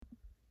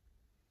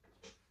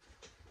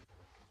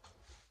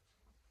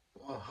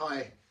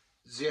Hi,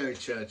 Zio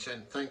Church,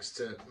 and thanks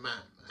to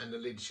Matt and the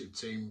leadership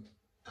team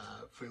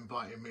for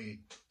inviting me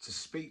to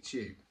speak to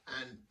you.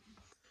 And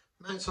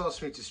Matt's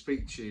asked me to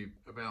speak to you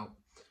about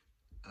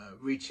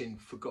reaching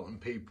forgotten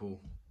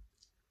people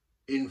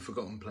in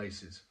forgotten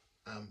places.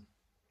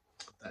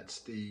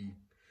 That's the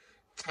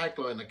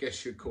tagline, I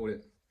guess you'd call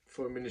it,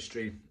 for a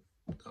ministry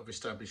I've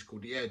established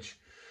called The Edge.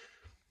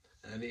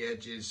 And The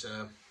Edge is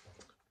a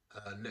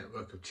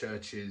network of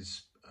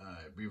churches.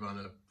 We run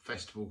a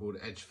festival called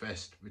Edge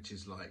Fest, which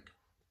is like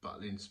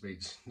Butlins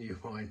meets New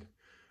Wine,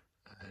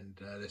 and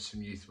there's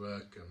some youth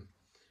work.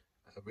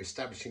 We're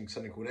establishing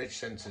something called Edge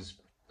Centres,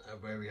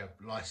 where we have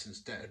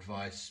licensed debt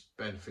advice,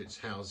 benefits,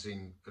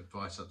 housing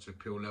advice up to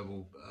appeal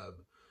level,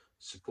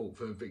 support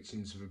for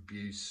victims of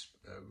abuse,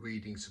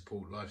 reading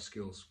support, life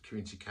skills,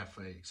 community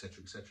cafe,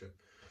 etc., etc.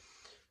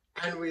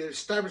 And we're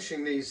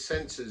establishing these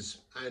centres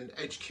and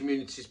Edge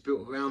communities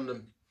built around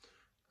them,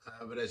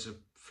 where there's a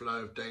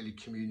flow of daily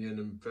communion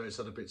and various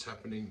other bits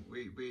happening.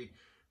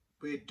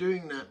 We're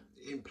doing that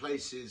in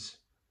places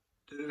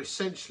that are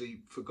essentially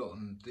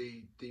forgotten.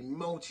 The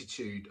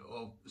multitude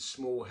of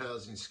small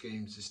housing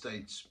schemes,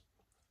 estates,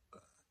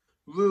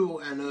 rural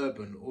and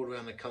urban, all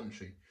around the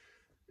country.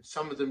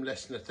 Some of them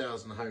less than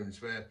 1,000 homes,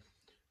 where,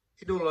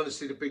 in all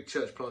honesty, the big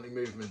church planting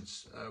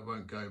movements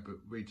won't go, but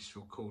we just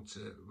feel called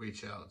to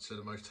reach out to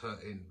the most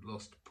hurting,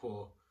 lost,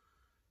 poor,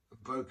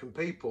 and broken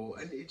people.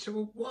 And it's,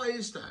 well, why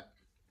is that?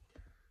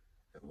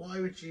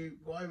 Why would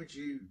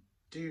you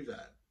do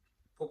that?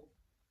 Well,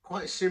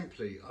 quite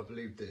simply, I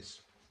believe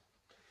this.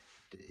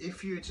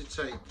 If you were to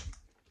take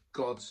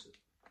God's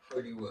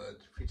holy word,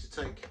 if you were to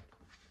take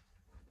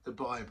the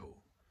Bible,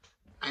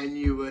 and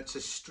you were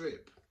to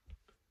strip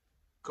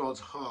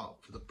God's heart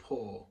for the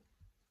poor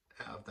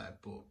out of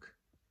that book,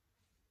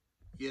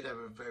 you'd have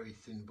a very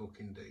thin book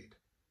indeed.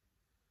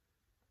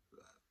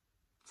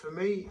 For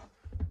me,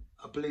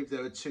 I believe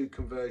there are two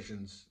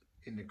conversions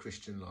in the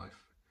Christian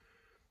life.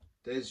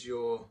 There's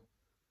your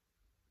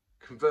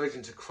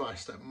conversion to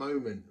Christ, that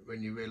moment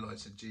when you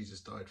realise that Jesus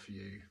died for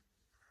you.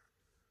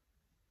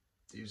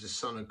 He was the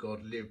Son of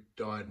God, lived,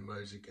 died and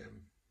rose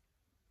again.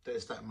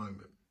 There's that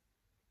moment.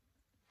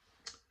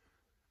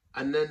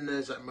 And then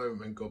there's that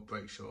moment when God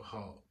breaks your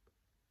heart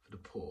for the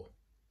poor.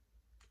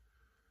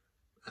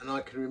 And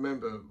I can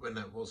remember when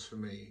that was for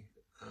me.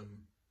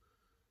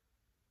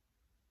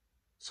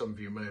 Some of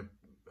you may have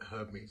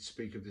heard me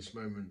speak of this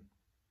moment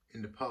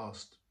in the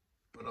past,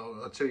 but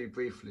I'll tell you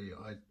briefly.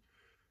 I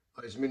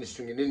was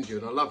ministering in India,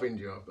 and I love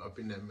India. I've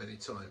been there many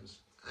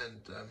times,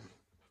 and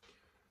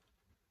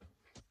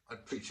I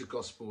preached the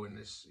gospel in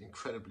this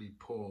incredibly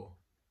poor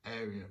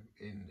area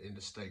in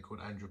the state called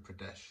Andhra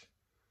Pradesh.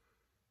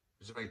 It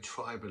was a very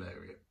tribal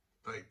area,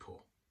 very poor.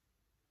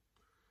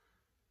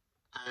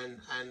 And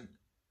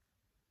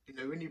you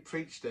know, when you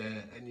preach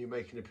there and you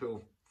make an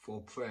appeal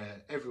for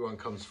prayer, everyone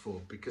comes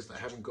forward because they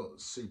haven't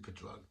got super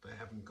drug, they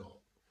haven't got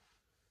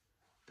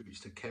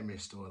Beech, a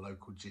chemist or a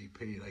local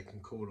GP they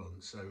can call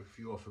on. So if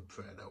you offer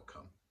prayer, they'll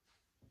come.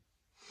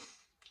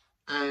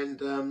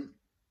 And a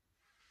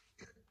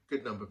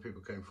good number of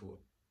people came forward.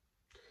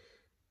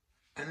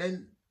 And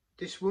then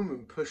this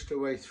woman pushed her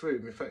way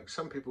through. In fact,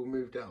 some people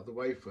moved out of the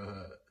way for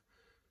her.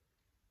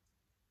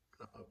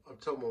 I've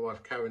told my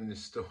wife Karen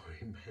this story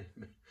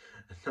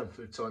a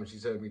number of times.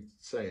 She's heard me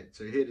say it.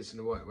 So hear this in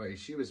the right way.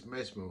 She was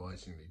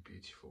mesmerisingly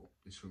beautiful,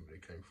 this woman who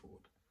came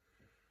forward.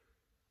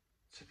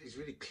 She had these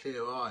really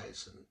clear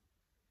eyes, and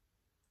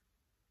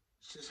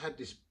she just had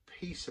this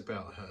peace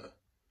about her.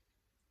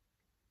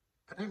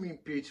 I don't mean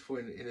beautiful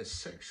in a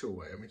sexual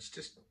way. I mean, she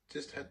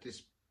just had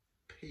this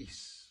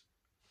peace,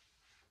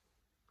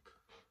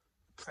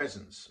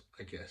 presence,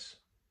 I guess.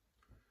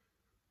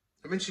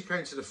 And when she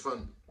came to the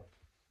front,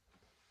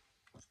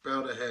 she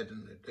bowed her head,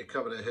 and they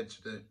covered her heads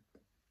with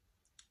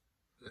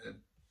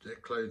their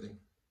clothing.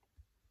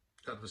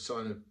 That was a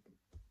sign of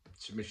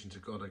submission to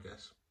God, I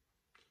guess.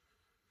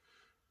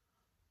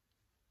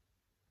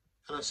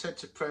 And I said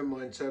to Prem,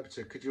 my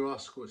interpreter, could you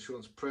ask what she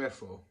wants prayer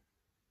for,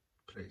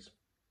 please?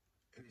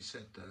 And he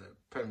said,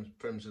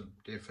 Prem's a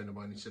dear friend of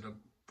mine. He said,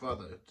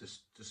 brother,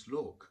 just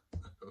look.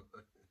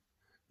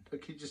 Can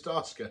you just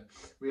ask her?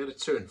 We had a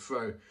to and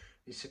fro.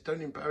 He said,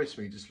 don't embarrass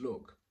me, just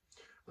look.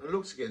 And I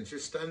looked again, she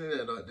was standing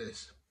there like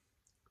this.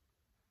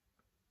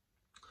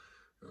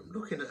 And I'm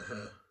looking at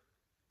her,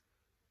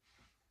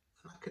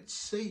 and I could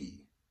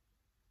see,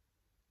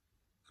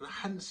 and I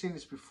hadn't seen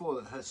this before,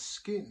 that her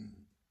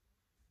skin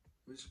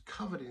was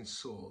covered in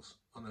sores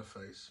on her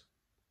face.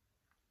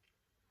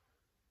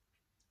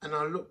 And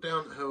I looked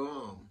down at her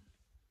arm,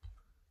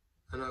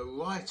 and her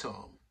right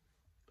arm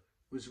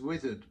was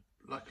withered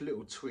like a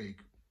little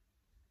twig,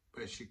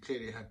 where she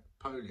clearly had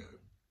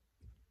polio.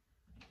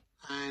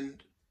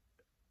 And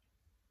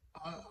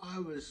I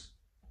was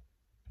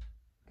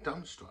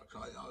dumbstruck.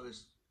 I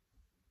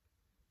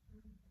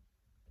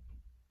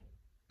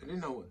didn't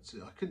know what to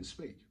do. I couldn't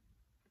speak.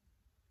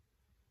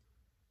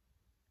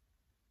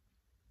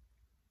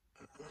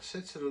 And I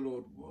said to the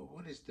Lord, well,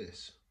 what is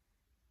this?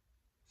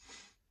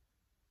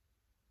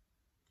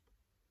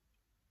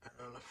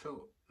 And I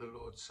felt the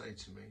Lord say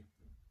to me,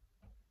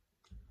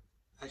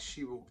 as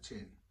she walked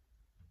in,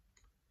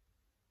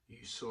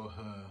 you saw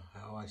her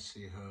how I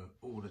see her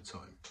all the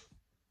time,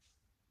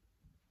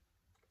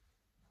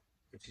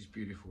 which is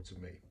beautiful to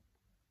me.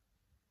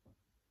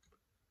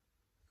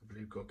 I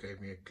believe God gave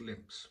me a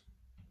glimpse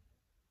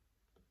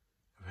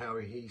of how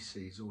he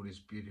sees all his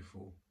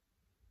beautiful,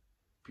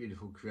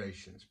 beautiful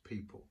creations,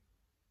 people.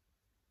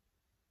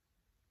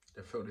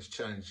 I felt this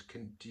challenge.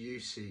 Do you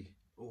see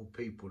all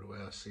people the way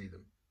I see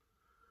them?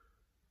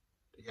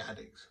 The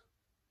addicts,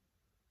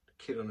 the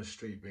kid on the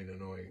street being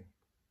annoying,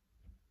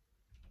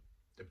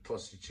 the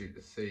prostitute,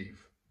 the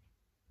thief.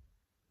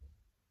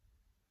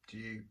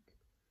 Do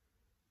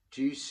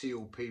you see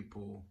all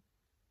people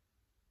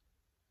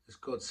as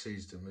God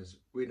sees them, as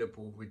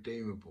winnable,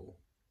 redeemable,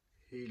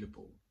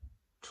 healable,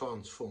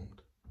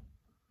 transformed,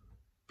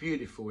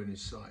 beautiful in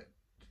his sight?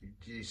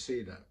 Do you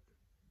see that?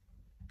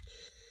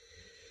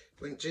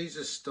 When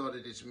Jesus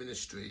started his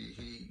ministry,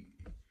 he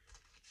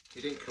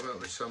didn't come out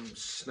with some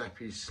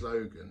snappy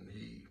slogan.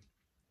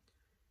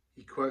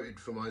 He quoted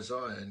from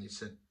Isaiah, and he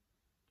said,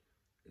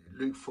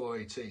 Luke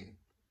 4:18,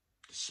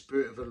 "The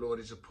Spirit of the Lord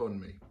is upon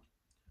me,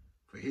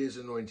 for he has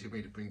anointed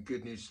me to bring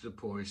good news to the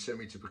poor. He sent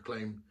me to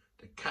proclaim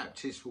the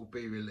captives will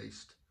be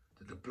released,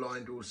 that the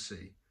blind will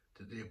see,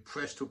 that the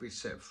oppressed will be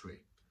set free,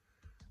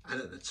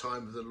 and at the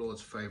time of the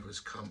Lord's favour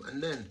has come."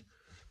 And then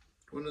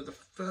one of the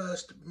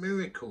first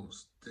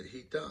miracles that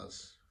he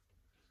does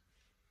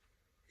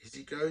is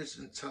he goes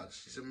and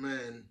touches a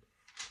man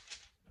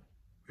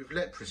with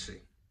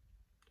leprosy.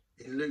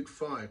 In Luke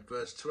 5,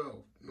 verse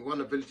 12, in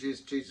one of the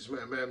villages, Jesus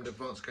met a man with an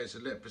advanced case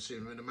of leprosy,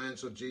 and when the man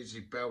saw Jesus,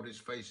 he bowed his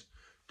face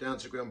down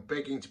to the ground,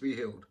 begging to be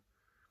healed.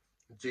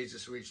 And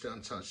Jesus reached out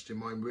and touched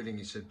him. "I'm willing,"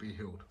 he said, "be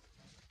healed."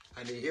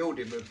 And he healed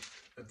him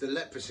of the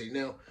leprosy.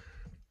 Now,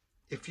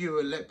 if you were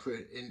a leper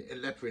in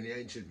the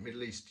ancient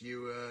Middle East,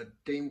 you were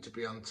deemed to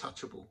be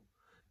untouchable.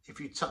 If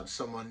you touched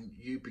someone,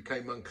 you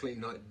became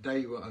unclean, like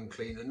they were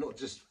unclean, and not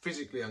just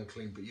physically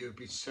unclean, but you would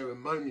be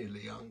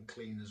ceremonially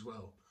unclean as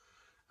well.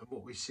 And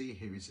what we see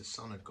here is the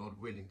Son of God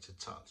willing to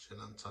touch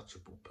an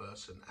untouchable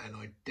person and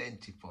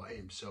identify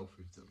himself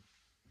with them.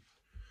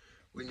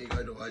 When you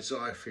go to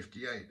Isaiah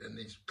 58 and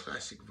these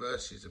classic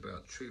verses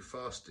about true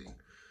fasting,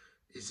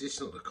 is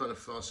this not the kind of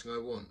fasting I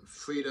want?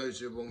 Free those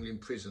who are wrongly in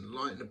prison,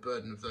 lighten the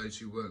burden of those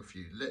who work for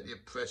you, let the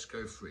oppressed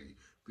go free,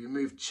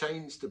 remove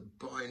chains that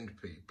bind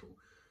people,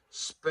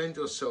 spend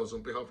yourselves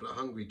on behalf of the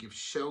hungry, give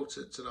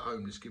shelter to the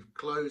homeless, give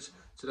clothes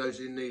to those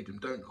who need them,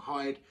 don't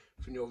hide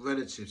from your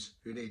relatives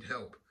who need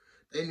help.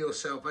 Then your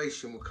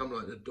salvation will come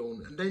like the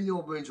dawn, and then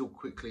your wounds will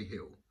quickly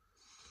heal.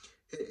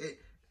 It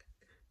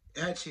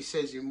actually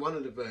says in one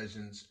of the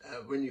versions,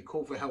 when you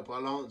call for help,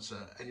 I'll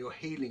answer, and your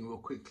healing will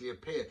quickly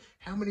appear.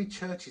 How many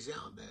churches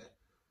out there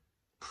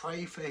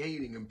pray for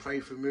healing and pray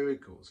for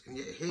miracles? And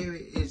yet here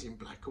it is in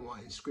black and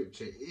white in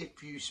scripture.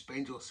 If you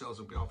spend yourselves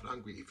on behalf of the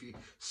hungry, if you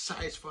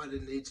satisfy the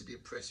needs of the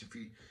oppressed, if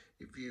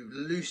you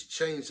loose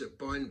chains that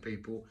bind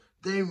people,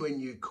 then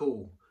when you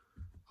call,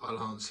 I'll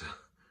answer.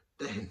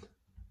 Then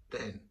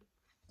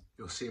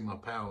you'll see my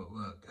power at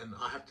work. And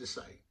I have to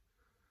say,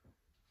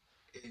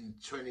 in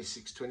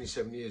 26,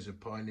 27 years of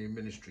pioneer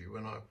ministry,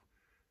 when I've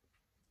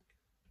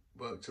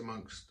worked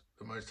amongst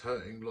the most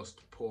hurting,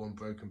 lost, poor and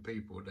broken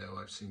people there,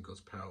 I've seen God's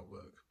power at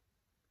work.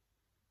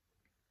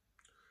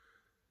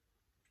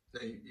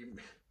 Now,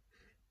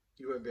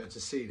 you won't be able to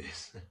see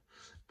this,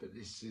 but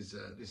this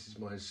is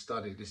my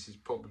study. This is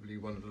probably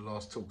one of the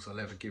last talks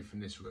I'll ever give from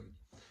this room.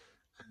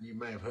 And you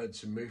may have heard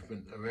some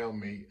movement around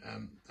me.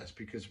 That's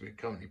because we're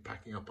currently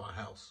packing up our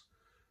house.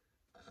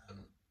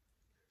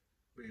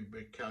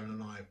 Karen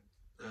and I,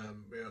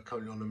 we are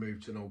currently on the move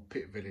to an old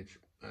pit village,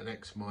 an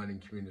ex-mining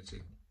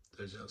community.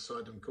 Those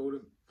outside them call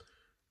them.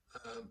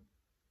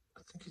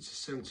 I think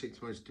it's the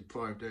 17th most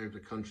deprived area of the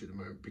country at the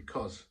moment,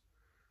 because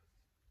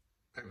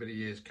over the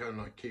years, Karen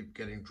and I keep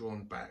getting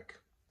drawn back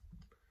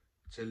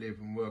to live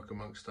and work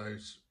amongst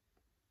those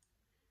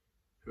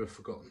who are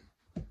forgotten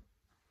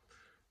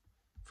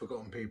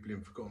people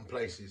in forgotten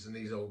places, and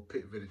these old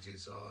pit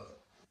villages are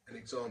an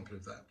example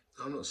of that.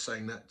 I'm not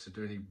saying that to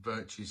do any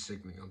virtue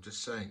signalling.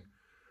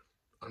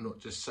 I'm not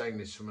just saying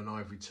this from an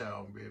ivory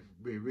tower.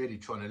 We're really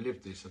trying to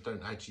live this. I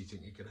don't actually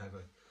think you can have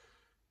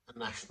a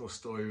national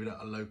story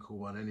without a local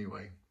one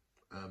anyway.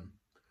 And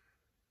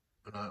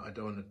I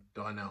don't want to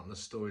dine out on the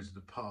stories of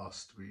the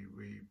past.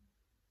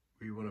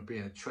 We want to be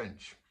in a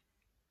trench,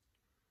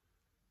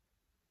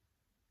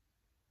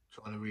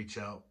 trying to reach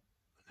out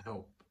and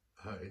help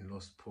hurting,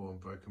 lost, poor and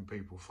broken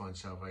people find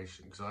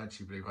salvation, because I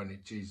actually believe only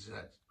Jesus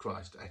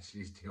Christ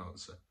actually is the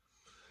answer.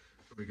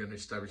 We're going to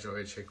establish our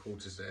Edge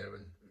headquarters there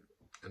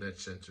and Edge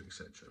Centre,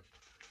 etc.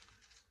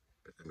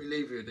 But let me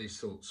leave you with these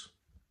thoughts.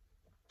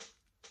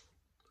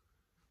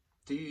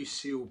 Do you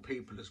see all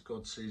people as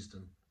God sees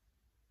them?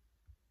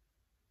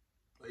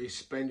 Are you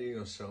spending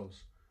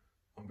yourselves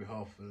on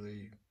behalf of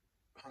the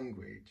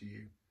hungry? Do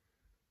you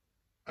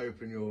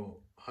open your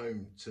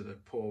home to the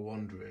poor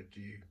wanderer?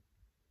 Do you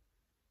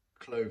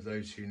clothe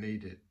those who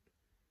need it?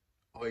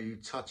 Are you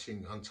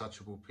touching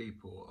untouchable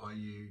people? Are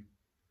you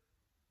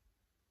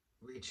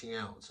reaching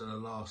out to the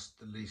last,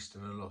 the least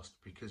and the lost,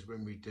 because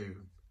when we do,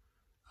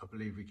 I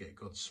believe we get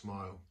God's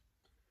smile.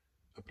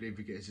 I believe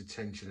we get his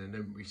attention, and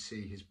then we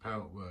see his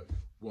power at work.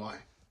 Why?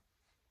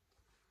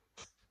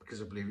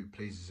 Because I believe it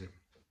pleases him.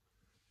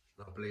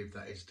 And I believe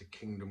that is the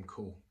kingdom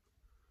call,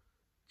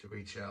 to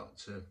reach out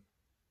to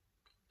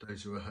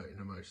those who are hurting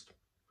the most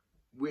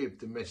with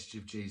the message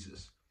of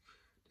Jesus.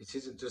 This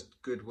isn't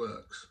just good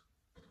works.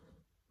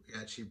 We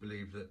actually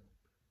believe that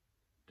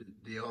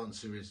the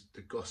answer is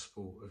the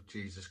gospel of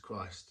Jesus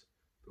Christ,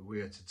 but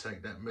we are to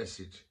take that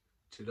message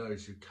to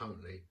those who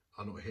currently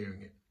are not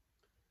hearing it.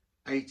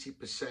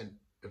 80%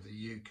 of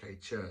the UK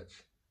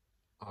church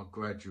are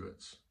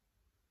graduates.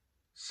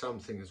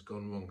 Something has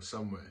gone wrong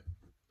somewhere.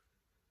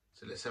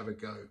 So let's have a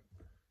go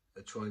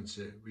at trying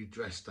to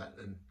redress that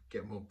and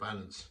get more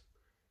balance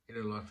in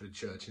the life of the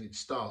church. And it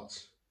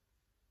starts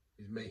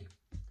with me,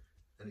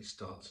 and it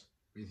starts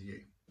with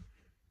you.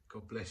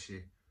 God bless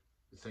you,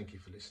 and thank you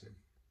for listening.